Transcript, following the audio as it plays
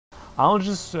I'll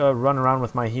just run around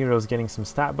with my heroes getting some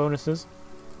stat bonuses.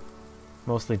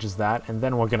 Mostly just that, and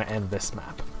then we're gonna end this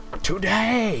map.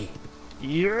 Today!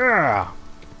 Yeah!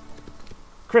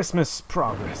 Christmas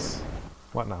progress.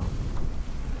 What now?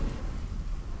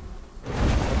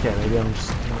 Okay,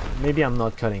 maybe I'm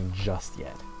not cutting just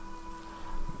yet.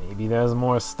 Maybe there's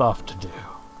more stuff to do.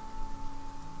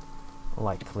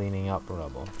 Like cleaning up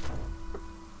rubble.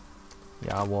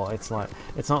 Yeah, well, it's not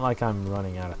like I'm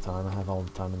running out of time. I have all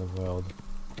the time in the world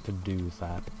to do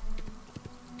that.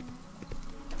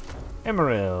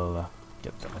 Emerald,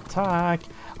 get the attack.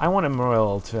 I want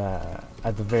Emerald to,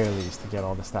 at the very least, to get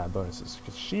all the stat bonuses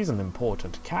because she's an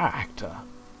important character.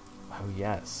 Oh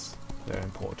yes, very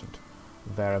important,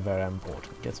 very very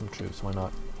important. Get some troops, why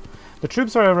not? The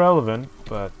troops are irrelevant,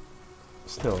 but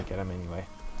still get them anyway.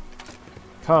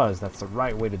 Cause that's the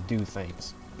right way to do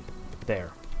things.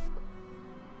 There.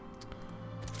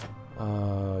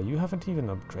 You haven't even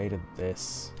upgraded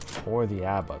this or the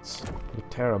abbots. You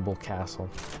terrible castle.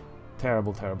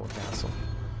 Terrible, terrible castle.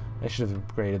 I should have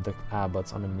upgraded the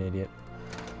abbots. I'm an idiot.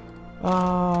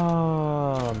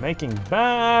 Making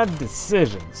bad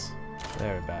decisions.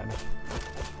 Very bad.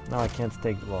 No, I can't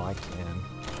take. Well, I can.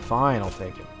 Fine, I'll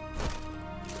take it.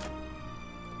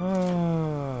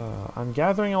 I'm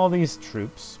gathering all these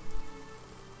troops.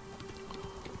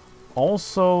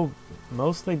 Also,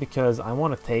 mostly because I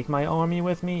want to take my army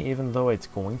with me, even though it's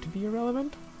going to be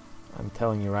irrelevant. I'm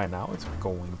telling you right now, it's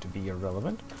going to be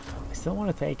irrelevant. I still want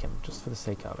to take him, just for the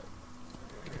sake of it.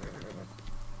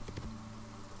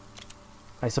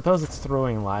 I suppose it's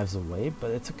throwing lives away,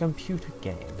 but it's a computer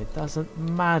game. It doesn't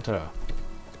matter.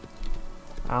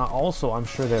 Also, I'm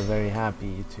sure they're very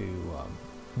happy to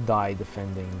die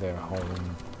defending their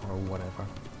home or whatever.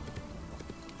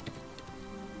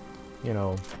 You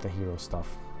know, the hero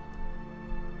stuff.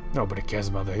 Nobody cares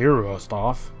about the hero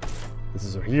stuff. This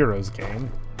is a heroes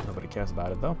game. Nobody cares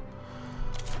about it though.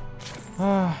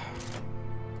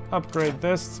 Upgrade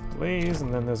this, please,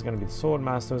 and then there's gonna be the sword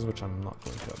masters, which I'm not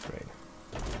going to upgrade.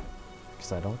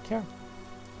 Because I don't care.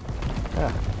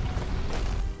 Yeah.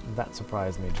 That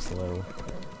surprised me just a little.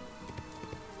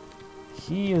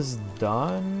 He is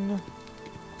done.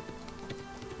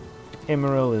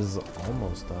 Emerald is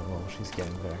almost done. Well, she's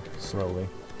getting there slowly.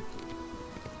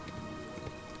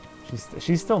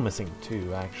 She's still missing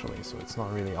 2 actually, so it's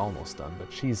not really almost done,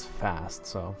 but she's fast,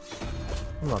 so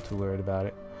I'm not too worried about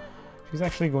it. She's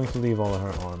actually going to leave all of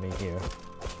her army here.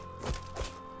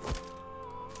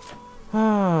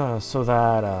 So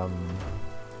that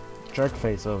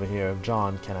jerkface over here,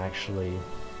 John, can actually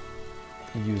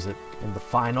use it in the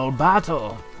final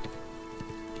battle.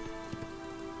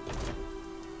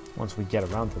 Once we get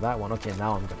around to that one. Okay,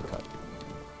 now I'm gonna cut.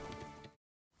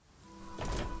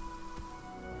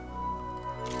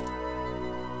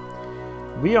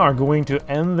 We are going to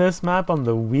end this map on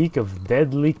the week of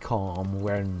deadly calm,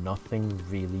 where nothing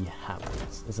really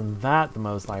happens. Isn't that the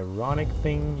most ironic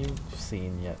thing you've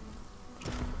seen yet?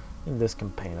 In this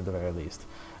campaign, at the very least.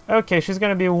 Okay, she's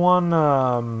gonna be one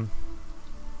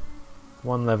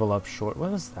level up short. What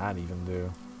does that even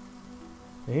do?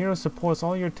 The hero supports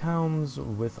all your towns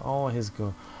with all his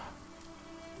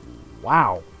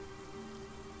Wow!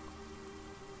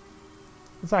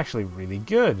 That's actually really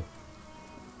good.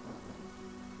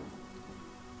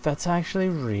 That's actually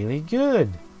really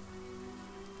good.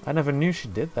 I never knew she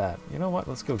did that. You know what?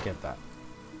 Let's go get that.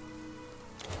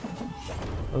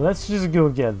 Let's just go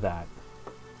get that.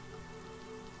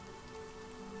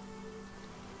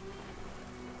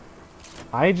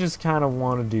 I just kind of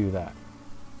want to do that.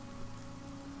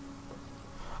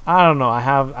 I don't know. I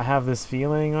have this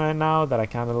feeling right now that I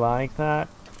kind of like that.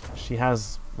 She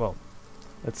has, well,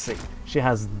 let's see. She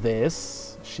has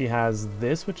this. She has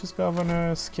this, which is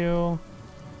governor skill.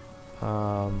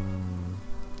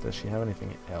 Does she have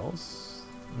anything else?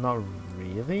 Not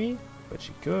really, but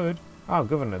she could. Oh,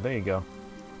 governor, there you go.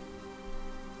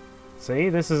 See,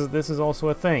 this is also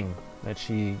a thing that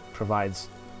she provides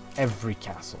every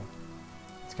castle.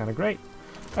 It's kind of great.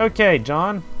 Okay,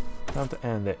 John, time to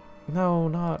end it. No,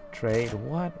 not trade.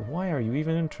 What? Why are you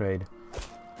even in trade?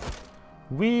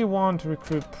 We want to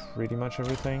recruit pretty much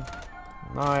everything.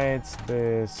 Knights,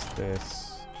 this,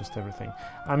 just everything.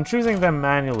 I'm choosing them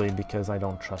manually because I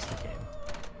don't trust the game.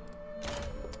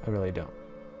 I really don't.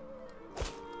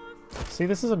 See,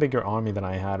 this is a bigger army than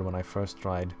I had when I first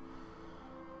tried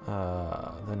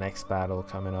the next battle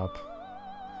coming up.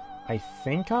 I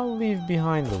think I'll leave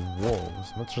behind the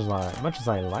wolves. Much as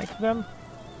I like them,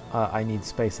 I need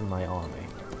space in my army.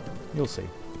 You'll see.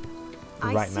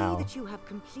 Right now. That you have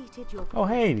completed your oh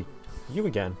hey, you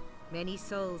again. Many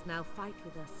souls now fight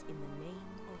with us in the name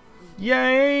of freedom.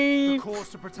 Yay! The cause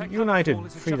to protect United Hammerfall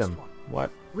is a just freedom. one.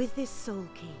 What? With this soul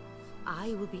key,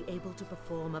 I will be able to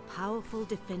perform a powerful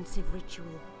defensive ritual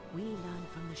we learned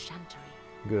from the Chantery.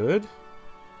 Good.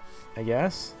 I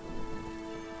guess.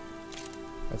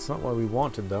 That's not what we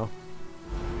wanted, though.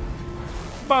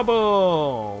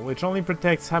 Bubble! Which only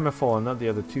protects Hammerfall and not the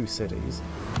other two cities.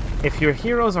 If your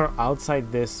heroes are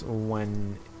outside this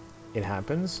when it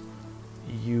happens,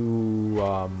 you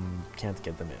can't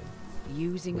get them in.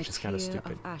 Using Which a is kinda tear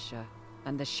stupid. of Asher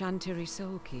and the Chantery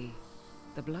soul key,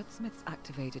 the Bloodsmiths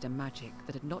activated a magic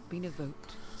that had not been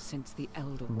evoked since the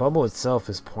Elder Wars. Bubble itself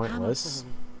is pointless.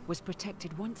 Hammerfall was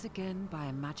protected once again by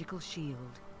a magical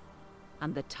shield,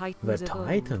 and the Titans The of old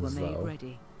Titans, were made though.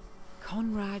 ready.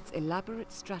 Conrad's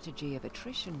elaborate strategy of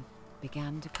attrition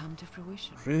began to come to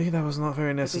fruition. Really? That was not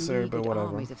very The necessary, but beleaguered whatever.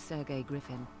 armies of Sergei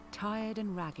Griffin, tired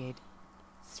and ragged,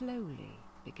 slowly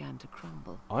began to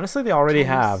crumble. Honestly, they already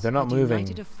Thomas have. They're not had moving.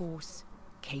 united a force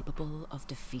capable of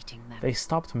defeating them. They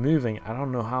stopped moving. I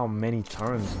don't know how many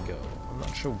turns ago. I'm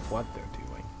not sure what they're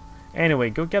doing. Anyway,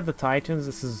 go get the Titans.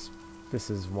 This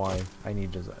is why I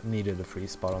needed a free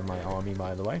spot on my army,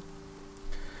 by the way.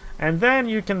 And then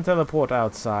you can teleport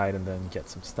outside and then get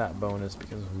some stat bonus,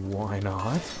 because why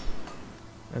not?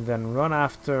 And then run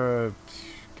after...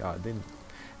 God,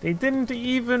 they didn't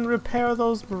even repair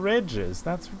those bridges.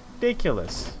 That's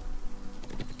ridiculous.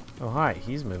 Oh, hi.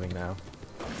 He's moving now.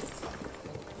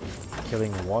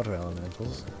 Killing water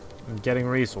elementals. And getting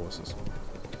resources.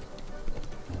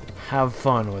 Have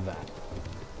fun with that.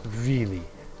 Really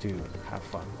do have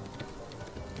fun.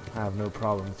 I have no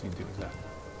problem with you doing that.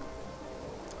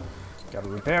 Gotta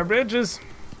repair bridges!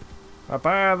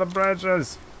 Repair the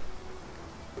bridges!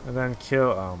 And then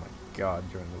kill... Oh my god,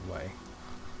 you're in the way.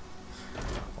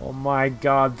 Oh my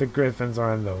god, the griffins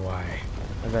are in the way.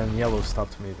 And then yellow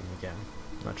stopped moving again.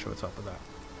 Not sure what's up with that.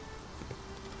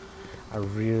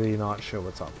 I'm really not sure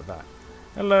what's up with that.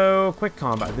 Hello, quick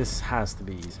combat. This has to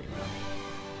be easy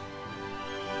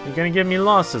now. You're gonna give me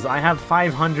losses. I have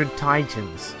 500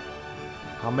 titans.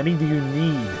 How many do you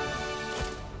need?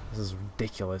 This is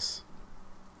ridiculous.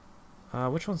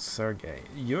 Which one's Sergei?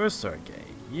 You're Sergei.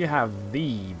 You have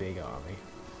the big army.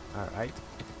 Alright.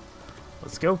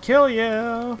 Let's go kill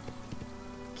you!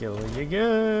 Kill you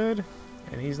good.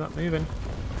 And he's not moving.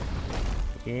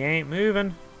 He ain't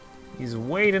moving. He's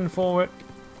waiting for it.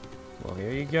 Well,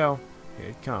 here you go. Here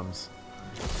it comes.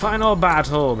 Final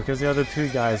battle! Because the other two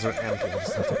guys are empty. I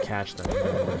just have to catch them and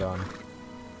then we're done.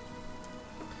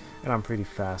 And I'm pretty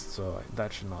fast, so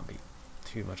that should not be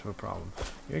too much of a problem.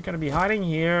 You're gonna be hiding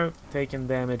here, taking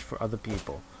damage for other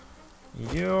people.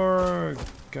 You're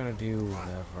gonna do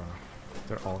whatever.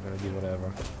 They're all gonna do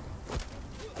whatever.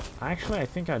 Actually, I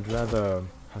think I'd rather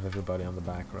have everybody on the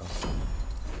back row.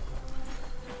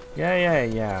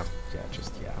 Yeah.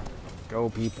 Just yeah. Go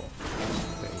people.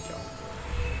 There you go.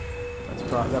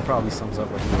 That probably sums up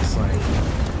what he was saying.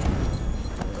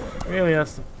 Really,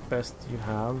 that's the best you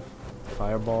have.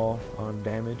 Fireball on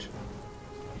damage.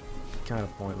 Kind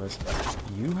of pointless.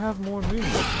 You have more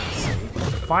movement.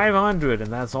 500,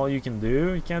 and that's all you can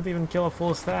do? You can't even kill a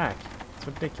full stack. It's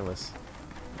ridiculous.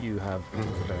 You have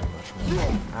very much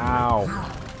more. Ow.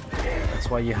 That's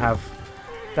why you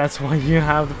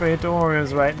have the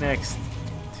Praetorians right next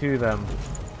to them.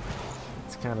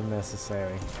 It's kind of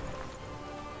necessary.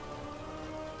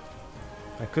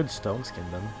 I could stone skin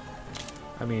them.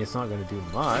 I mean, it's not going to do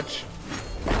much.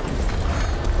 But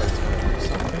it's going to do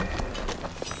something.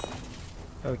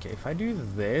 Okay, if I do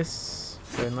this,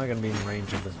 they're not going to be in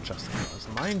range of the Justicars.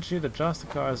 Mind you, the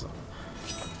Justicars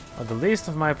are the least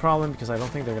of my problem because I don't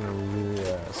think they're going to really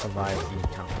survive the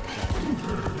counterattack.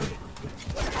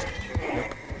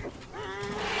 Nope.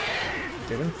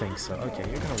 Didn't think so. Okay,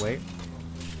 you're going to wait.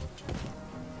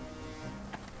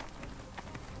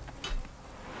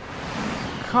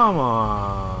 Come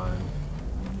on!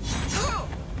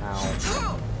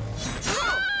 Ow.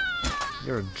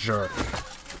 You're a jerk.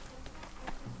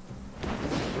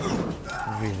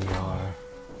 You really are.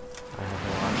 I have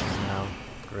no options now.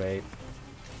 Great.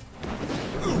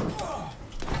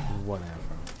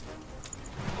 Whatever.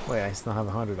 Wait, I still have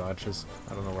 100 archers.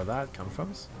 I don't know where that comes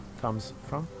from.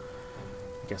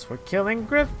 I guess we're killing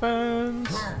griffins!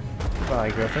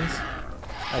 Bye, griffins.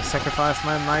 I sacrificed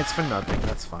my knights for nothing.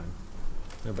 That's fine.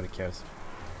 Nobody cares.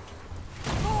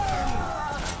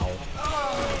 Ow.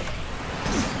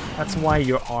 That's why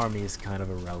your army is kind of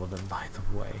irrelevant, by the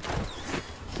way.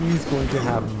 He's going to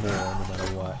have more no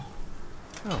matter what.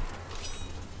 Oh.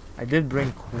 I did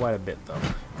bring quite a bit, though.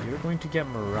 You're going to get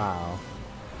morale.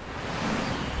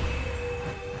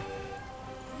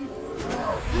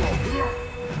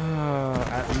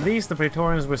 At least the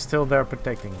Praetorians were still there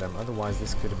protecting them, otherwise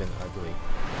this could have been ugly.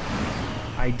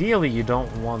 Ideally, you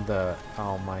don't want the...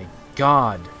 Oh my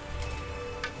god!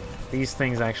 These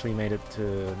things actually made it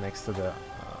to next to the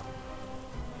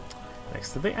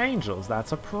angels.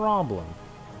 That's a problem.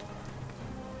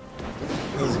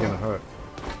 This is gonna hurt.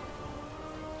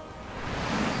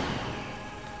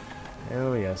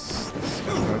 Oh yes, this is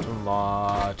gonna hurt a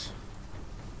lot.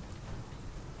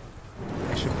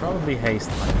 I should probably haste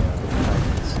my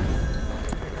titans.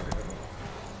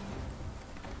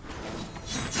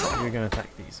 You're gonna attack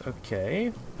these.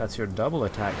 Okay, that's your double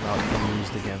attack not being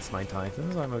used against my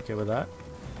titans. I'm okay with that.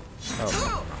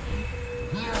 Oh.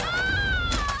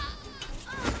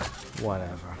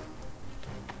 Whatever.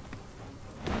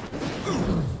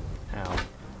 Ow.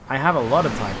 I have a lot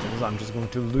of titans, I'm just going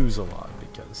to lose a lot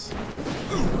because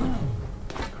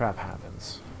crap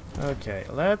happens. Okay,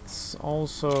 let's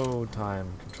also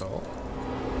time control.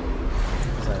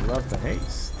 Because I love the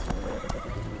haste.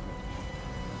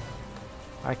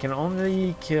 I can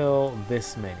only kill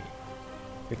this many.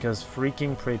 Because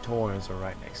freaking Praetorians are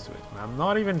right next to it. And I'm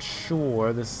not even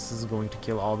sure this is going to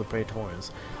kill all the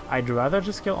Praetorians. I'd rather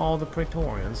just kill all the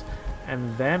Praetorians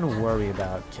and then worry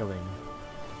about killing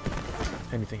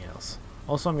anything else.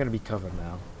 Also, I'm going to be covered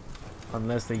now.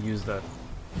 Unless they use the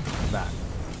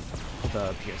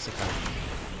Pierce attack.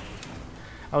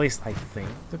 At least I think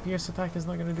the Pierce attack is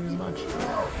not going to do as much.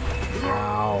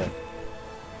 Ow.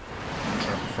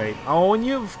 Fate. Oh, and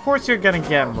of course you're going to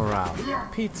get morale. For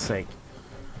Pete's sake.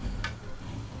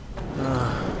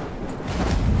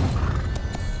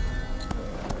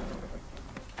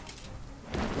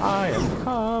 I am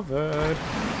covered.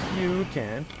 You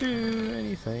can't do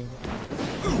anything.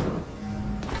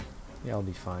 Yeah, I'll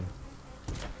be fine.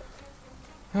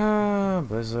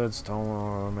 Blizzard,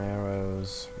 storm,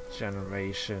 arrows,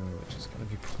 regeneration, which is gonna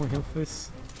be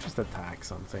pointless. Just attack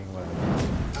something,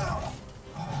 whatever.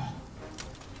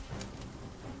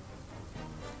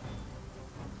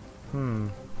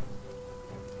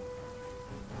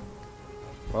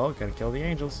 Well, gotta kill the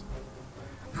angels.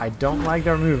 I don't like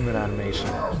their movement animation.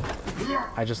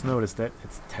 I just noticed it.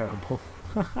 It's terrible.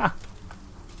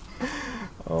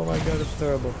 Oh my god, it's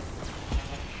terrible.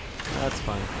 That's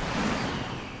fine.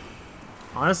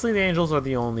 Honestly, the angels are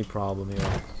the only problem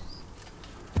here.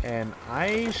 And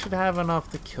I should have enough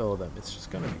to kill them. It's just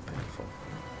gonna be painful.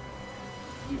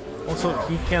 Also,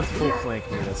 he can't full flank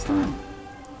me this time.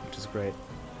 Which is great.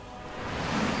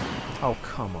 Oh,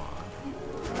 come on.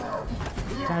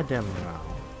 Goddamn morale.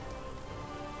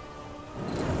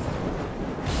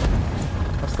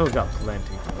 I've still got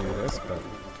plenty to do this, but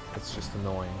it's just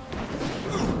annoying.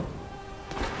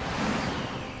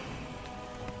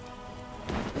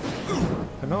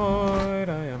 Annoyed,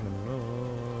 I am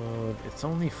annoyed. It's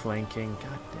only flanking,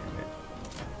 god damn it.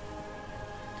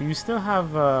 Do you still have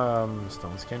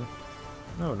stone skin?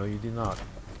 No, you do not.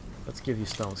 Let's give you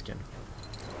stone skin.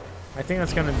 I think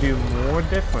that's gonna do more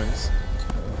difference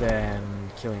than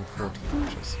killing 14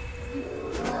 inches.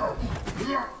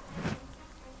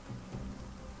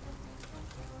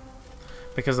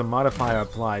 Because the modifier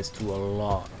applies to a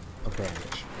lot of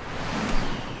damage.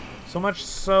 So much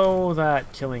so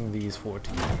that killing these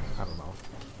 14, I don't know,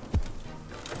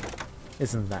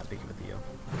 isn't that big of a deal.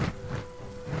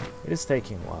 It is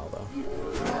taking a while though.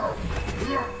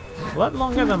 A lot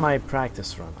longer than my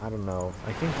practice run, I don't know.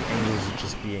 I think the angels are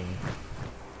just being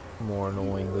more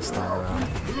annoying this time around.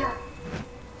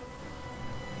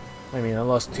 I mean, I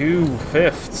lost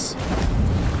 2/5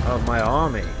 of my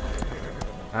army.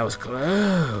 That was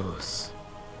close.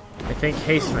 I think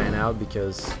haste ran out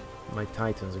because my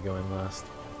titans are going last.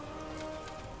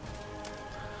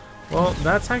 Well,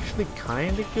 that's actually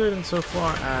kind of good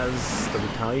insofar as the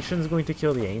retaliation is going to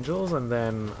kill the angels, and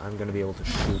then I'm going to be able to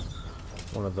shoot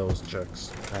one of those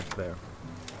jerks back there.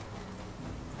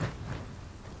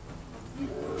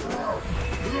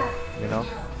 You know?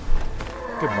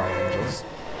 Goodbye, angels.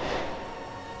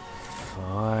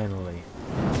 Finally.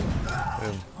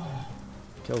 Boom.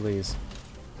 Kill these.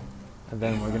 And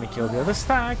then we're gonna kill the other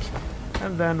stack.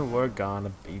 And then we're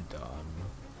gonna be done.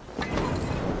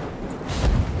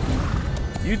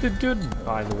 You did good,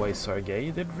 by the way, Sergei.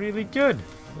 You did really good.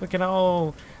 Look at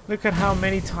how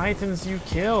many titans you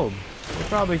killed. You're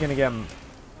probably gonna get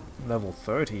level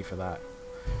 30 for that.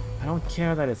 I don't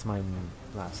care that it's my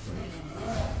last move.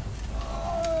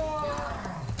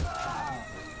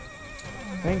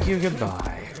 Thank you,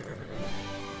 goodbye.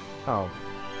 Oh,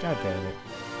 god damn it.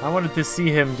 I wanted to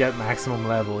see him get maximum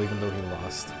level even though he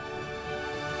lost.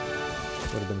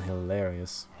 Would have been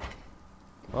hilarious.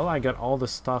 Well, I got all the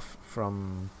stuff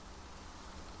from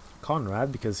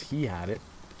Conrad because he had it.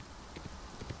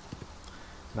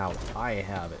 Now I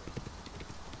have it.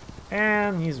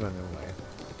 And he's running away.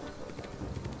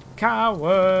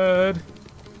 Coward!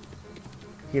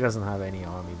 He doesn't have any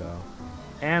army though.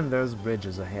 And there's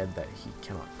bridges ahead that he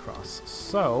cannot cross.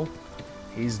 So,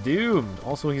 he's doomed.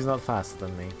 Also, he's not faster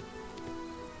than me.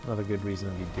 Another good reason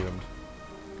to be doomed.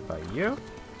 Goodbye, you.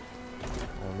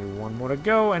 Only one more to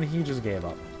go, and he just gave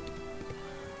up.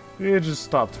 He just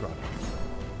stopped running.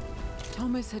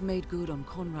 Thomas had made good on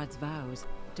Conrad's vows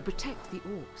to protect the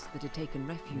orcs that had taken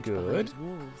refuge behind his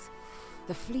walls.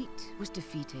 The fleet was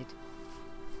defeated,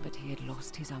 but he had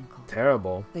lost his uncle.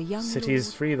 Terrible. The young City is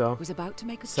lord free though. was about to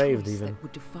make a Saved choice even. that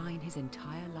would define his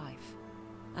entire life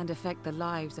and affect the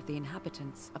lives of the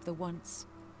inhabitants of the once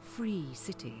free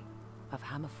city of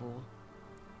Hammerfall.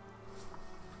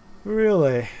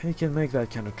 Really? He can make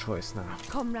that kind of choice now.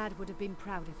 Comrade would have been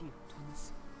proud of you,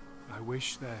 Thomas. I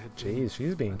wish there had been. Jeez,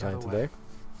 she's being kind another today. way.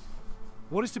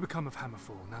 What is to become of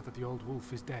Hammerfall now that the old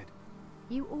wolf is dead?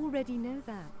 You already know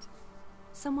that.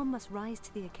 Someone must rise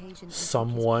to the occasion. And take his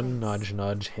Someone, place. nudge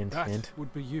nudge, hint That hint.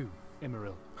 would be you,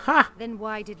 Murazel. Ha! Then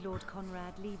why did Lord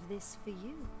Conrad leave this for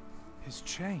you? His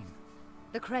chain.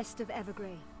 The crest of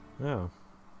Evergrey. Oh.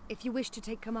 If you wish to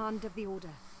take command of the Order,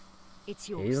 it's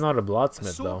yours. He's not a A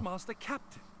blacksmith though. swordmaster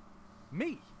captain.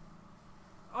 Me.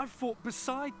 I fought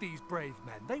beside these brave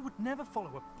men. They would never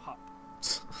follow a pup.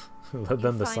 Let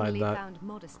them You decide finally that. found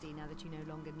modesty now that you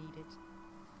no longer need it.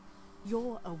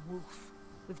 You're a wolf,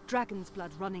 with dragon's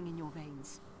blood running in your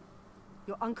veins.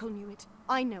 Your uncle knew it.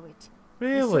 I know it. And so did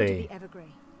Really? the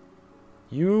Evergrey.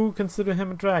 You consider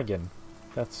him a dragon?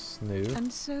 That's new.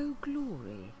 And so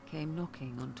glory came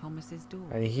knocking on Thomas's door.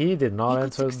 And he did not He could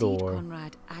enter the succeed door.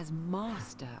 Conrad as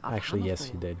master of Actually, yes,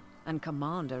 he Hammerfall did. and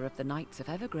commander of the Knights of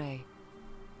Evergrey.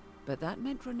 But that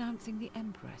meant renouncing the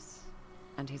Empress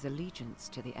and his allegiance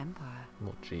to the Empire.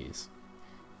 Oh, jeez.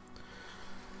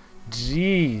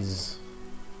 Jeez.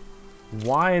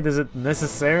 Why does it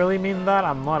necessarily mean that?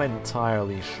 I'm not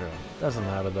entirely sure. Doesn't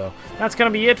matter though. That's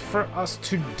gonna be it for us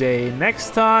today.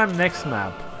 Next time, next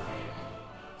map.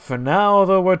 For now,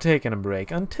 though, we're taking a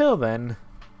break. Until then,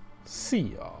 see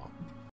y'all.